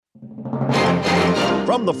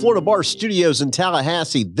From the Florida Bar Studios in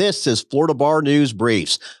Tallahassee, this is Florida Bar News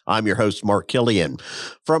Briefs. I'm your host, Mark Killian.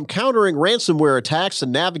 From countering ransomware attacks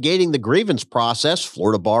and navigating the grievance process,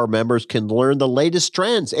 Florida Bar members can learn the latest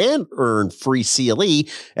trends and earn free CLE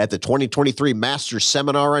at the 2023 Masters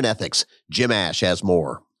Seminar on Ethics. Jim Ash has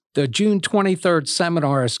more. The June 23rd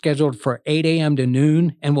seminar is scheduled for 8 a.m. to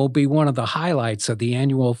noon and will be one of the highlights of the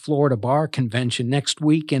annual Florida Bar Convention next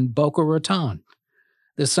week in Boca Raton.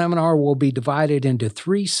 The seminar will be divided into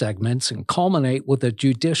 3 segments and culminate with a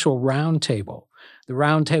judicial roundtable. The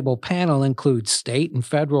roundtable panel includes state and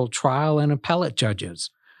federal trial and appellate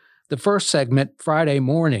judges. The first segment, Friday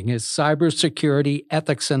morning, is cybersecurity,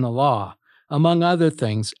 ethics, and the law. Among other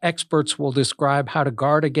things, experts will describe how to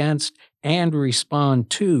guard against and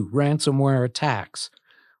respond to ransomware attacks.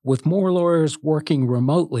 With more lawyers working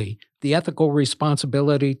remotely, the ethical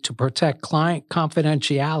responsibility to protect client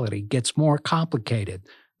confidentiality gets more complicated,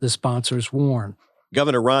 the sponsors warn.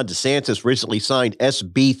 Governor Ron DeSantis recently signed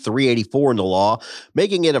SB 384 into law,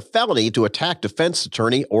 making it a felony to attack defense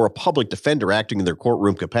attorney or a public defender acting in their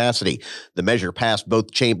courtroom capacity. The measure passed both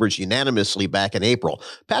chambers unanimously back in April.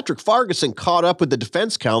 Patrick Farguson caught up with the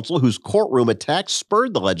defense counsel whose courtroom attacks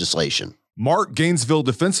spurred the legislation. Mark Gainesville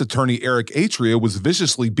defense attorney Eric Atria was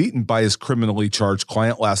viciously beaten by his criminally charged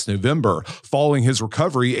client last November. Following his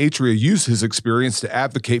recovery, Atria used his experience to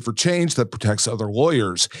advocate for change that protects other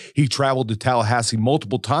lawyers. He traveled to Tallahassee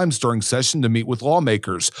multiple times during session to meet with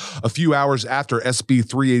lawmakers. A few hours after SB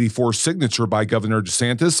 384's signature by Governor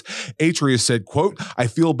DeSantis, Atria said, quote, "I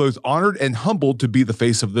feel both honored and humbled to be the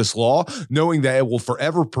face of this law, knowing that it will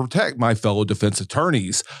forever protect my fellow defense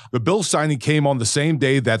attorneys." The bill signing came on the same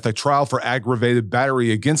day that the trial for aggravated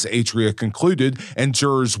battery against Atria concluded and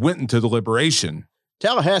jurors went into deliberation.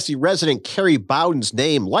 Tallahassee resident Kerry Bowden's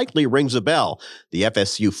name likely rings a bell. The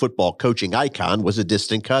FSU football coaching icon was a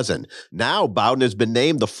distant cousin. Now Bowden has been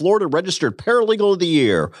named the Florida Registered Paralegal of the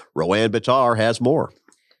Year. Roanne Bitar has more.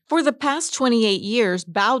 For the past 28 years,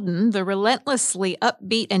 Bowden, the relentlessly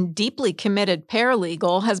upbeat and deeply committed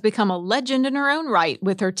paralegal, has become a legend in her own right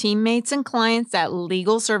with her teammates and clients at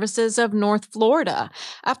Legal Services of North Florida.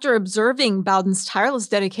 After observing Bowden's tireless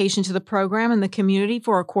dedication to the program and the community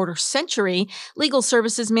for a quarter century, Legal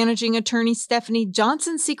Services managing attorney Stephanie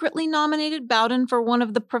Johnson secretly nominated Bowden for one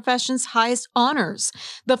of the profession's highest honors.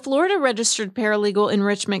 The Florida Registered Paralegal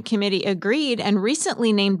Enrichment Committee agreed and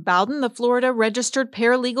recently named Bowden the Florida Registered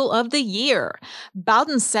Paralegal of the Year.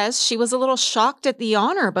 Bowden says she was a little shocked at the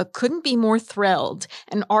honor, but couldn't be more thrilled.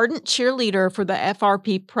 An ardent cheerleader for the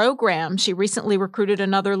FRP program, she recently recruited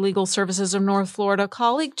another Legal Services of North Florida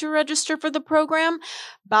colleague to register for the program.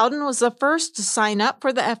 Bowden was the first to sign up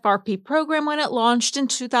for the FRP program when it launched in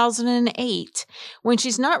 2008. When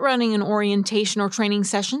she's not running an orientation or training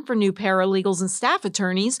session for new paralegals and staff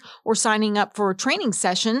attorneys, or signing up for a training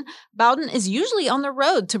session, Bowden is usually on the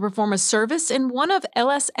road to perform a service in one of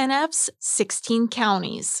LSNF's 16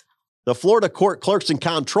 counties. The Florida Court Clerks and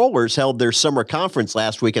Comptrollers held their summer conference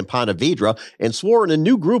last week in Ponte Vedra and swore in a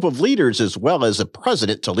new group of leaders as well as a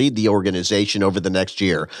president to lead the organization over the next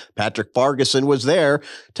year. Patrick Farguson was there.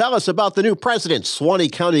 Tell us about the new president, Suwannee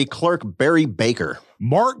County Clerk Barry Baker.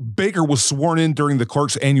 Mark Baker was sworn in during the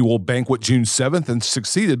clerk's annual banquet June 7th and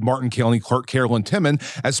succeeded Martin County Clerk Carolyn Timon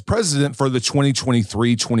as president for the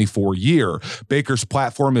 2023-24 year. Baker's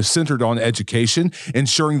platform is centered on education,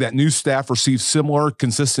 ensuring that new staff receive similar,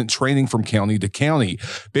 consistent training from county to county.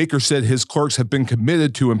 Baker said his clerks have been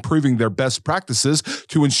committed to improving their best practices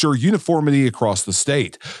to ensure uniformity across the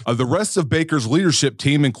state. The rest of Baker's leadership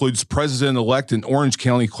team includes President-elect and Orange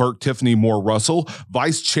County Clerk Tiffany Moore Russell,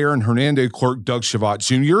 Vice Chair and Hernando Clerk Doug Chavat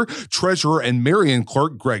Jr., Treasurer and Marion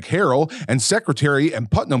Clerk Greg Harrell, and Secretary and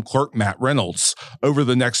Putnam Clerk Matt Reynolds. Over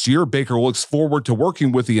the next year, Baker looks forward to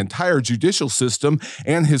working with the entire judicial system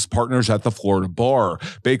and his partners at the Florida Bar.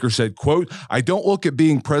 Baker said, quote, "I don't look at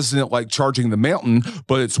being president like charging the mountain,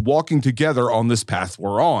 but it's walking together on this path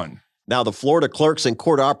we're on." Now, the Florida Clerks and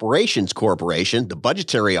Court Operations Corporation, the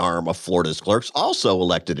budgetary arm of Florida's clerks, also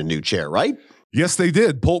elected a new chair, right? Yes, they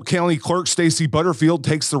did. Polk County Clerk Stacy Butterfield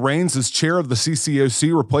takes the reins as chair of the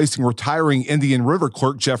CCOC, replacing retiring Indian River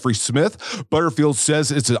Clerk Jeffrey Smith. Butterfield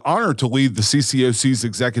says it's an honor to lead the CCOC's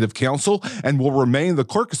Executive Council and will remain the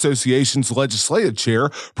Clerk Association's legislative chair,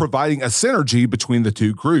 providing a synergy between the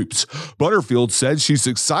two groups. Butterfield said she's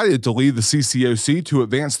excited to lead the CCOC to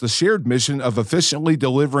advance the shared mission of efficiently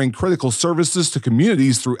delivering critical services to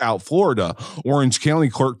communities throughout Florida. Orange County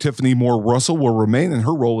Clerk Tiffany Moore Russell will remain in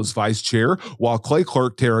her role as vice chair, while Clay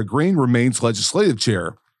Clerk Tara Green remains legislative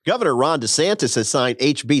chair. Governor Ron DeSantis has signed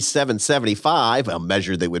HB 775, a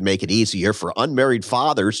measure that would make it easier for unmarried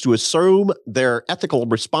fathers to assume their ethical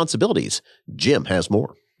responsibilities. Jim has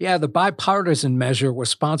more. Yeah, the bipartisan measure was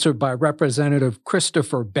sponsored by Representative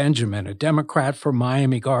Christopher Benjamin, a Democrat from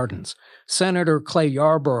Miami Gardens. Senator Clay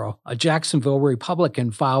Yarborough, a Jacksonville Republican,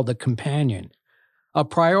 filed a companion. A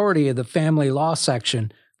priority of the family law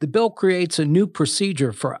section, the bill creates a new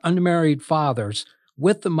procedure for unmarried fathers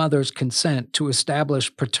with the mother's consent to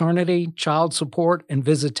establish paternity, child support, and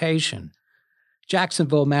visitation.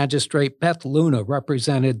 Jacksonville Magistrate Beth Luna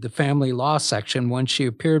represented the family law section when she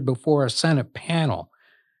appeared before a Senate panel.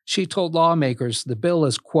 She told lawmakers the bill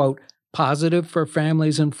is, quote, positive for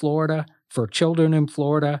families in Florida, for children in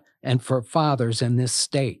Florida, and for fathers in this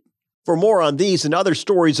state. For more on these and other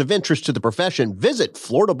stories of interest to the profession, visit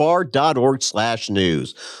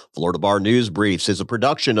floridabar.org/news. Florida Bar News Briefs is a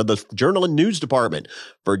production of the Journal and News Department.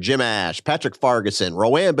 For Jim Ash, Patrick Farguson,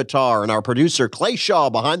 Roanne Batar, and our producer Clay Shaw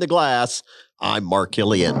behind the glass, I'm Mark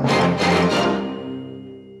Killian.